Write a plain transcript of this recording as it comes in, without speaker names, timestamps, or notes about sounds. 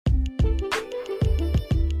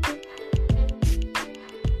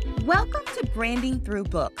Welcome to Branding Through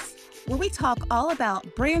Books, where we talk all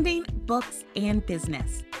about branding, books, and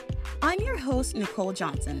business. I'm your host, Nicole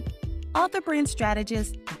Johnson, author, brand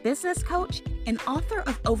strategist, business coach, and author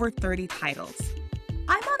of over 30 titles.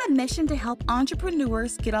 I'm on a mission to help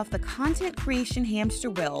entrepreneurs get off the content creation hamster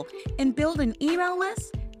wheel and build an email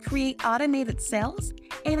list, create automated sales,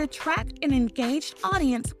 and attract an engaged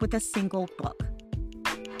audience with a single book.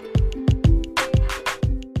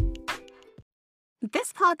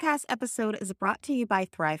 This podcast episode is brought to you by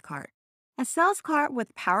ThriveCart, a sales cart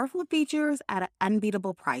with powerful features at an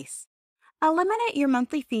unbeatable price. Eliminate your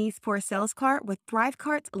monthly fees for a sales cart with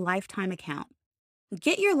ThriveCart's lifetime account.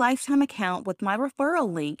 Get your lifetime account with my referral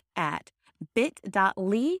link at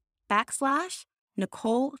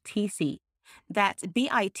bit.ly/NicoleTC. That's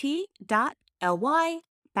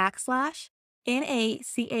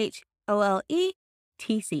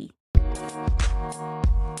bit.ly/NACHOLETC.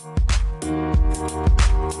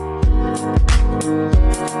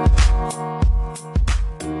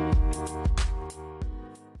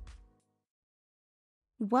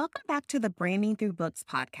 Welcome back to the Branding Through Books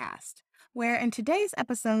podcast, where in today's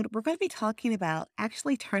episode, we're going to be talking about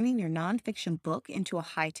actually turning your nonfiction book into a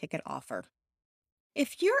high-ticket offer.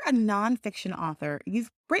 If you're a nonfiction author,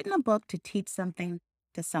 you've written a book to teach something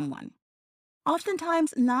to someone.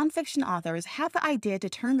 Oftentimes, nonfiction authors have the idea to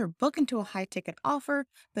turn their book into a high-ticket offer,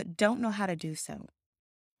 but don't know how to do so.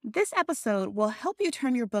 This episode will help you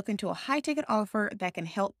turn your book into a high-ticket offer that can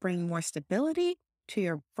help bring more stability to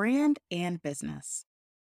your brand and business.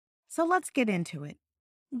 So let's get into it.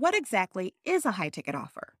 What exactly is a high-ticket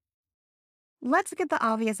offer? Let's get the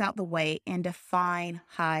obvious out the way and define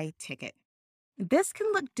high-ticket. This can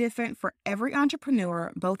look different for every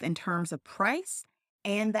entrepreneur, both in terms of price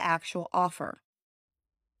and the actual offer.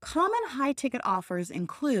 Common high-ticket offers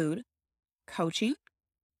include coaching,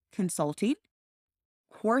 consulting,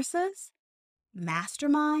 courses,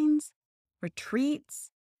 masterminds, retreats,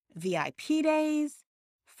 VIP days,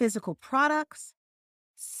 physical products,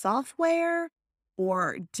 software,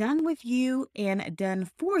 or done with you and done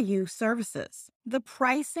for you services. The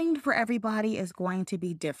pricing for everybody is going to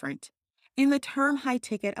be different, and the term high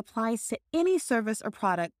ticket applies to any service or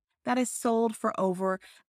product that is sold for over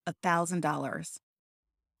 $1,000.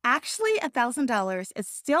 Actually, $1,000 is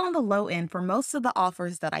still on the low end for most of the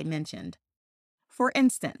offers that I mentioned. For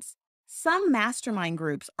instance, some mastermind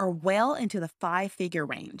groups are well into the five-figure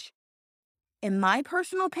range. In my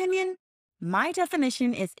personal opinion, my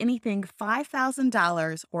definition is anything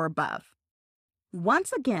 $5,000 or above.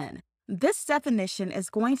 Once again, this definition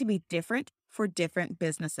is going to be different for different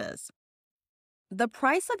businesses. The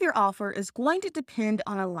price of your offer is going to depend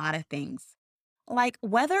on a lot of things, like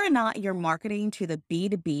whether or not you're marketing to the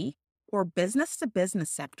B2B or business to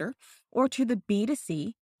business sector, or to the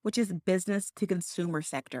B2C, which is business to consumer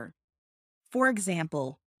sector. For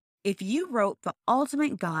example, if you wrote the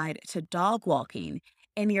ultimate guide to dog walking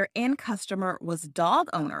and your end customer was dog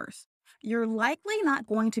owners, you're likely not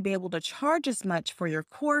going to be able to charge as much for your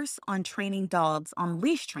course on training dogs on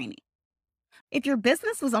leash training. If your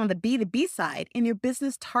business was on the B2B side and your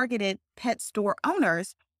business targeted pet store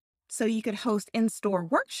owners, so you could host in-store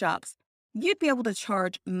workshops, you'd be able to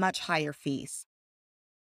charge much higher fees.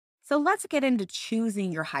 So let's get into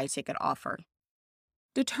choosing your high-ticket offer.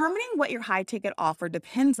 Determining what your high-ticket offer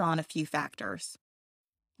depends on a few factors: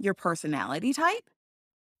 your personality type,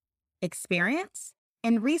 experience,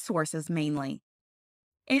 and resources mainly.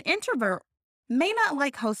 An introvert may not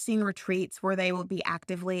like hosting retreats where they will be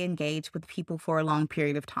actively engaged with people for a long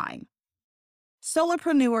period of time.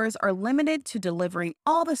 Solopreneurs are limited to delivering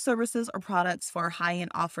all the services or products for a high-end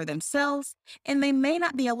offer themselves, and they may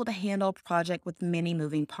not be able to handle a project with many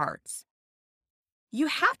moving parts. You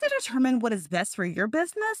have to determine what is best for your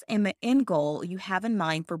business and the end goal you have in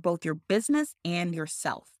mind for both your business and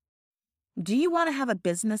yourself. Do you want to have a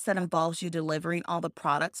business that involves you delivering all the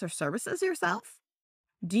products or services yourself?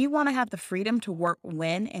 Do you want to have the freedom to work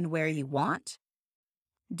when and where you want?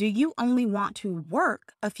 Do you only want to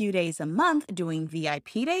work a few days a month doing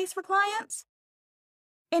VIP days for clients?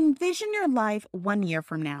 Envision your life 1 year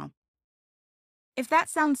from now. If that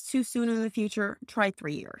sounds too soon in the future, try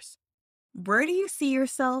 3 years. Where do you see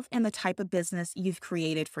yourself and the type of business you've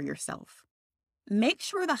created for yourself? Make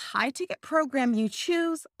sure the high-ticket program you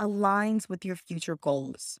choose aligns with your future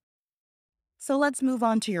goals. So let's move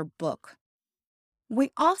on to your book.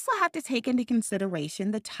 We also have to take into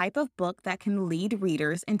consideration the type of book that can lead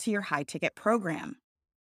readers into your high-ticket program.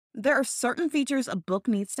 There are certain features a book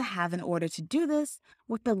needs to have in order to do this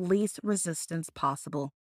with the least resistance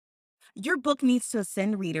possible. Your book needs to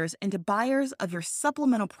send readers into buyers of your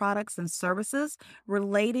supplemental products and services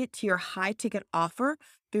related to your high-ticket offer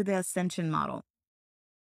through the Ascension model.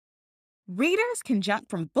 Readers can jump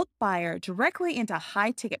from book buyer directly into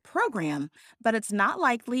high ticket program, but it's not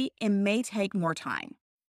likely and may take more time.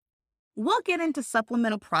 We'll get into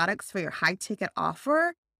supplemental products for your high ticket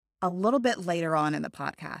offer a little bit later on in the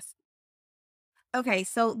podcast. Okay,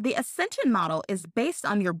 so the Ascension model is based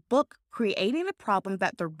on your book creating a problem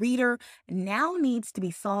that the reader now needs to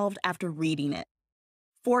be solved after reading it.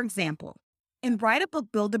 For example, in Write a Book,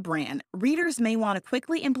 Build a Brand, readers may want to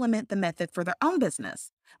quickly implement the method for their own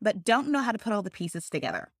business, but don't know how to put all the pieces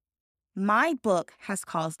together. My book has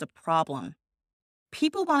caused a problem.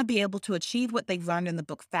 People want to be able to achieve what they've learned in the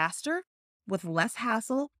book faster, with less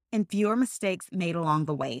hassle and fewer mistakes made along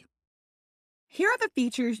the way. Here are the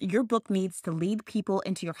features your book needs to lead people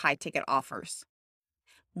into your high ticket offers.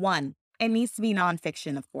 1. It needs to be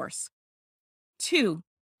nonfiction, of course. 2.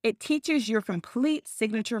 It teaches your complete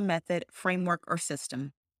signature method, framework, or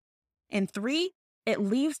system. And 3. It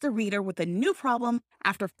leaves the reader with a new problem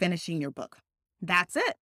after finishing your book. That's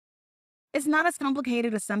it. It's not as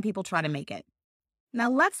complicated as some people try to make it. Now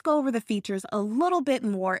let's go over the features a little bit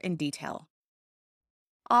more in detail.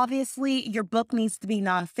 Obviously, your book needs to be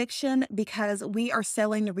nonfiction because we are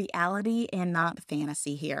selling reality and not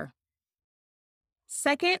fantasy here.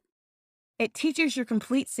 Second, it teaches your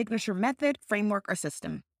complete signature method, framework, or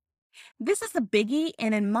system. This is the biggie,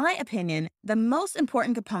 and in my opinion, the most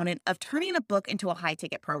important component of turning a book into a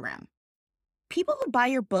high-ticket program. People who buy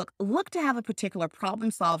your book look to have a particular problem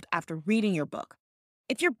solved after reading your book.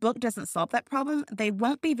 If your book doesn't solve that problem, they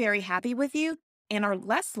won't be very happy with you and are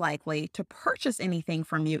less likely to purchase anything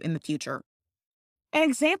from you in the future. An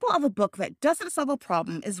example of a book that doesn't solve a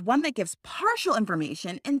problem is one that gives partial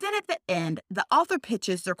information, and then at the end, the author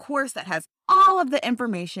pitches their course that has all of the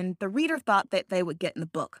information the reader thought that they would get in the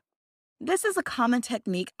book. This is a common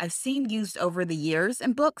technique I've seen used over the years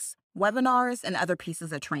in books, webinars, and other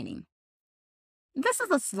pieces of training. This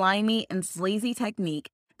is a slimy and sleazy technique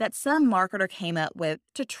that some marketer came up with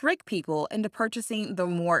to trick people into purchasing the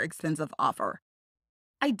more expensive offer.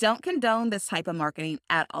 I don't condone this type of marketing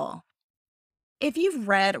at all. If you've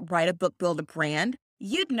read Write a Book, Build a Brand,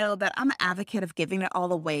 you'd know that I'm an advocate of giving it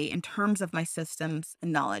all away in terms of my systems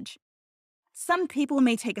and knowledge. Some people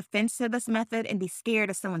may take offense to this method and be scared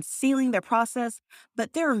of someone stealing their process,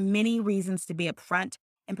 but there are many reasons to be upfront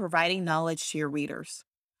in providing knowledge to your readers.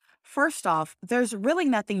 First off, there's really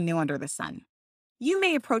nothing new under the sun. You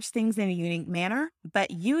may approach things in a unique manner,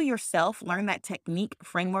 but you yourself learn that technique,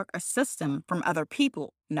 framework, or system from other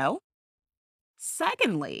people, no?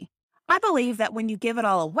 Secondly, I believe that when you give it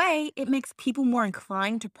all away, it makes people more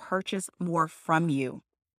inclined to purchase more from you.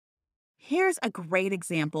 Here's a great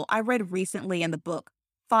example I read recently in the book,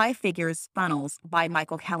 5 Figures Funnels by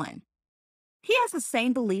Michael Kellen. He has the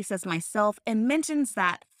same beliefs as myself and mentions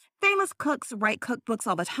that famous cooks write cookbooks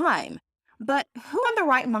all the time. But who in their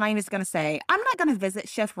right mind is going to say, I'm not going to visit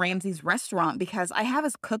Chef Ramsay's restaurant because I have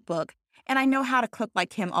his cookbook and I know how to cook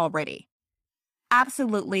like him already?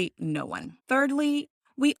 Absolutely no one. Thirdly,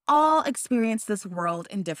 we all experience this world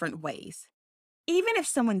in different ways. Even if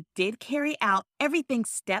someone did carry out everything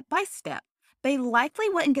step by step, they likely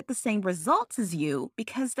wouldn't get the same results as you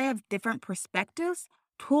because they have different perspectives,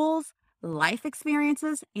 tools, life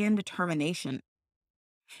experiences, and determination.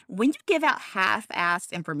 When you give out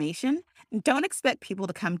half-assed information, don't expect people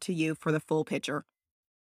to come to you for the full picture.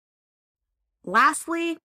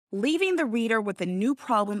 Lastly, leaving the reader with a new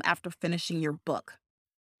problem after finishing your book.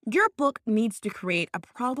 Your book needs to create a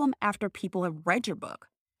problem after people have read your book.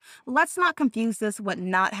 Let's not confuse this with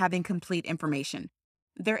not having complete information.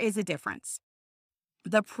 There is a difference.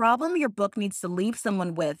 The problem your book needs to leave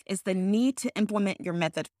someone with is the need to implement your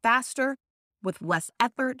method faster, with less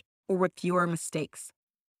effort, or with fewer mistakes.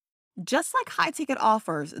 Just like high ticket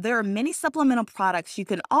offers, there are many supplemental products you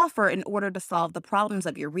can offer in order to solve the problems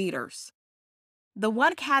of your readers. The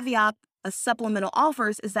one caveat of supplemental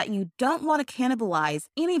offers is that you don't want to cannibalize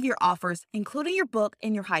any of your offers, including your book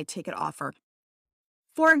and your high ticket offer.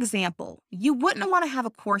 For example, you wouldn't want to have a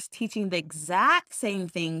course teaching the exact same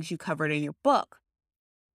things you covered in your book.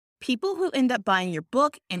 People who end up buying your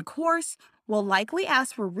book and course will likely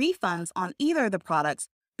ask for refunds on either of the products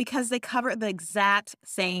because they cover the exact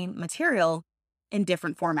same material in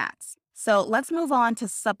different formats. So let's move on to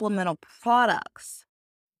supplemental products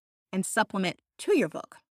and supplement to your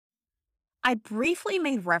book. I briefly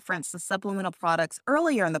made reference to supplemental products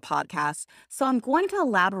earlier in the podcast, so I'm going to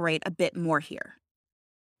elaborate a bit more here.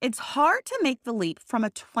 It's hard to make the leap from a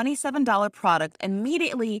 $27 product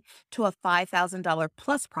immediately to a $5,000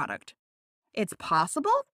 plus product. It's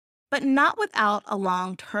possible, but not without a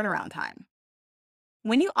long turnaround time.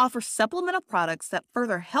 When you offer supplemental products that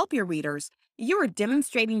further help your readers, You are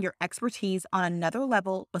demonstrating your expertise on another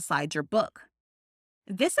level besides your book.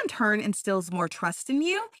 This in turn instills more trust in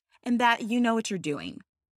you and that you know what you're doing.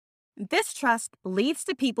 This trust leads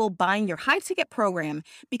to people buying your high ticket program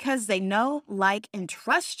because they know, like, and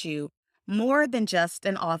trust you more than just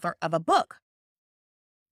an author of a book.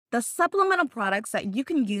 The supplemental products that you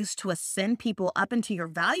can use to ascend people up into your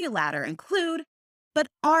value ladder include, but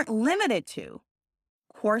aren't limited to,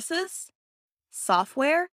 courses,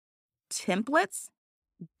 software, templates,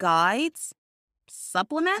 guides,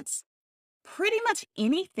 supplements, pretty much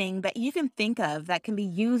anything that you can think of that can be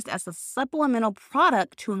used as a supplemental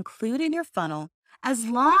product to include in your funnel, as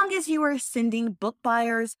long as you are sending book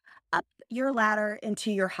buyers up your ladder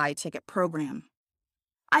into your high ticket program.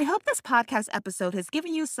 I hope this podcast episode has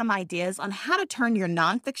given you some ideas on how to turn your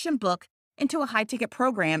nonfiction book into a high ticket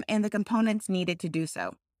program and the components needed to do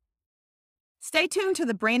so. Stay tuned to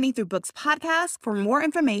the Branding Through Books podcast for more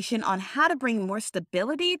information on how to bring more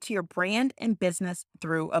stability to your brand and business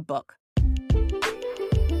through a book.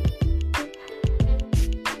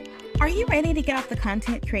 Are you ready to get off the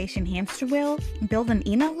content creation hamster wheel, build an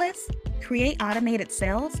email list, create automated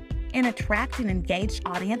sales, and attract an engaged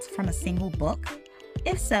audience from a single book?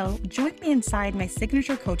 If so, join me inside my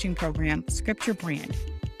signature coaching program, Script Your Brand,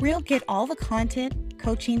 where you'll get all the content,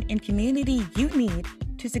 coaching, and community you need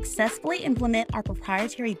to successfully implement our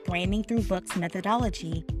proprietary Branding Through Books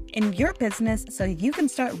methodology in your business so you can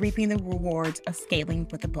start reaping the rewards of scaling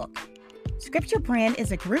with a book. Script Your Brand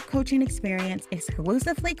is a group coaching experience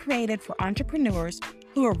exclusively created for entrepreneurs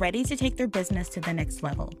who are ready to take their business to the next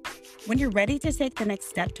level. When you're ready to take the next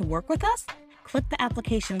step to work with us, click the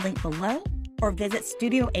application link below or visit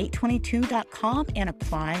studio822.com and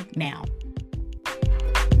apply now.